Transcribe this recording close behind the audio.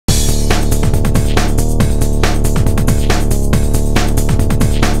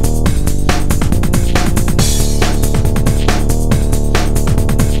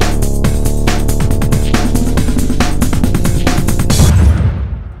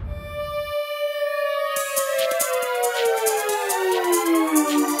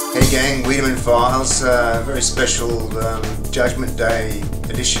gang, Weideman Files, very special Judgement Day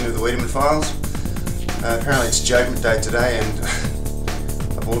edition of the Weideman Files. Apparently it's Judgement Day today, and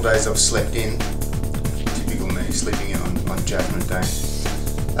of all days I've slept in. Typical me, sleeping in on Judgement Day.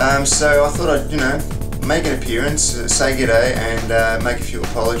 So I thought I'd, make an appearance, say g'day, and make a few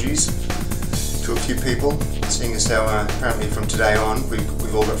apologies to a few people, seeing as how apparently from today on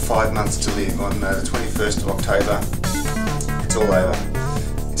we've all got 5 months to live. On the 21st of October, it's all over.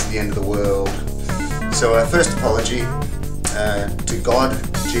 It's the end of the world. So first apology to God,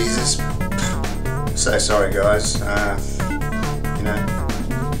 Jesus. So sorry guys. I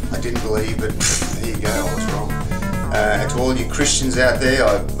didn't believe, but there you go, I was wrong. And to all you Christians out there,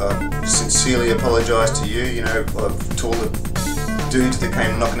 I sincerely apologise to you. To all the dudes that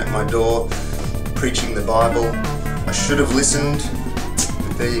came knocking at my door, preaching the Bible. I should have listened,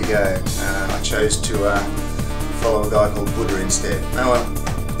 but there you go. I chose to follow a guy called Buddha instead. Oh well,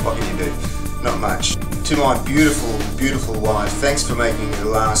 what can you do? Not much. To my beautiful, beautiful wife, thanks for making the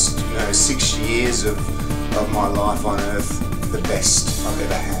last 6 years of my life on earth the best I've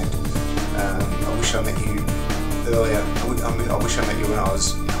ever had. I wish I met you earlier. I wish I met you when I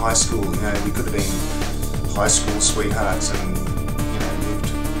was in high school. We could have been high school sweethearts and lived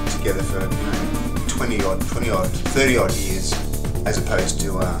together for 20 odd, 30 odd years, as opposed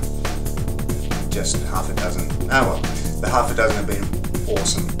to just half a dozen. Oh well, the half a dozen have been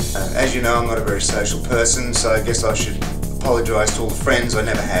awesome. As you know, I'm not a very social person, so I guess I should apologise to all the friends I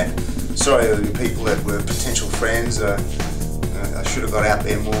never had. Sorry to the people that were potential friends. I should have got out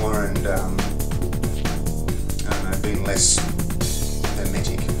there more and been less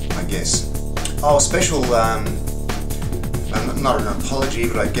hermetic, I guess. Oh, a special, not an apology,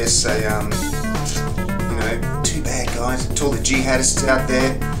 but I guess too bad guys, to all the jihadists out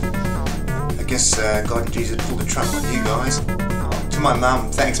there. I guess God and Jesus pulled the trump on you guys. To my mum,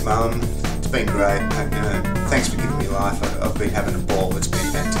 thanks mum, it's been great. Thanks for giving me life. I've been having a ball, it's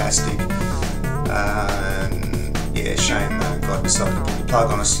been fantastic. Yeah, shame God decided to pull the plug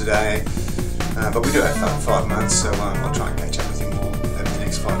on us today. But we do have 5 months, so I'll try and catch up with you more over the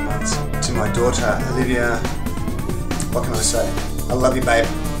next 5 months. To my daughter, Olivia, what can I say? I love you, babe.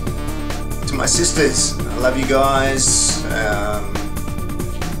 To my sisters, I love you guys. I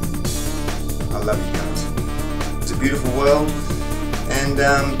love you guys. It's a beautiful world, and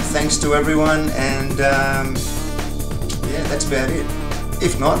thanks to everyone, and yeah, that's about it.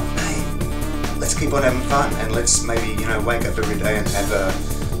 If not, hey, let's keep on having fun, and let's maybe wake up every day and have a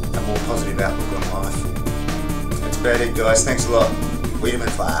more positive outlook on life. That's about it guys, thanks a lot. Weideman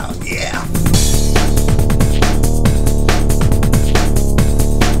Files, yeah!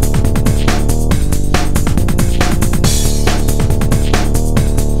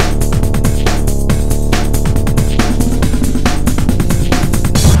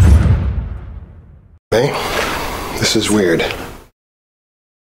 Hey, this is weird.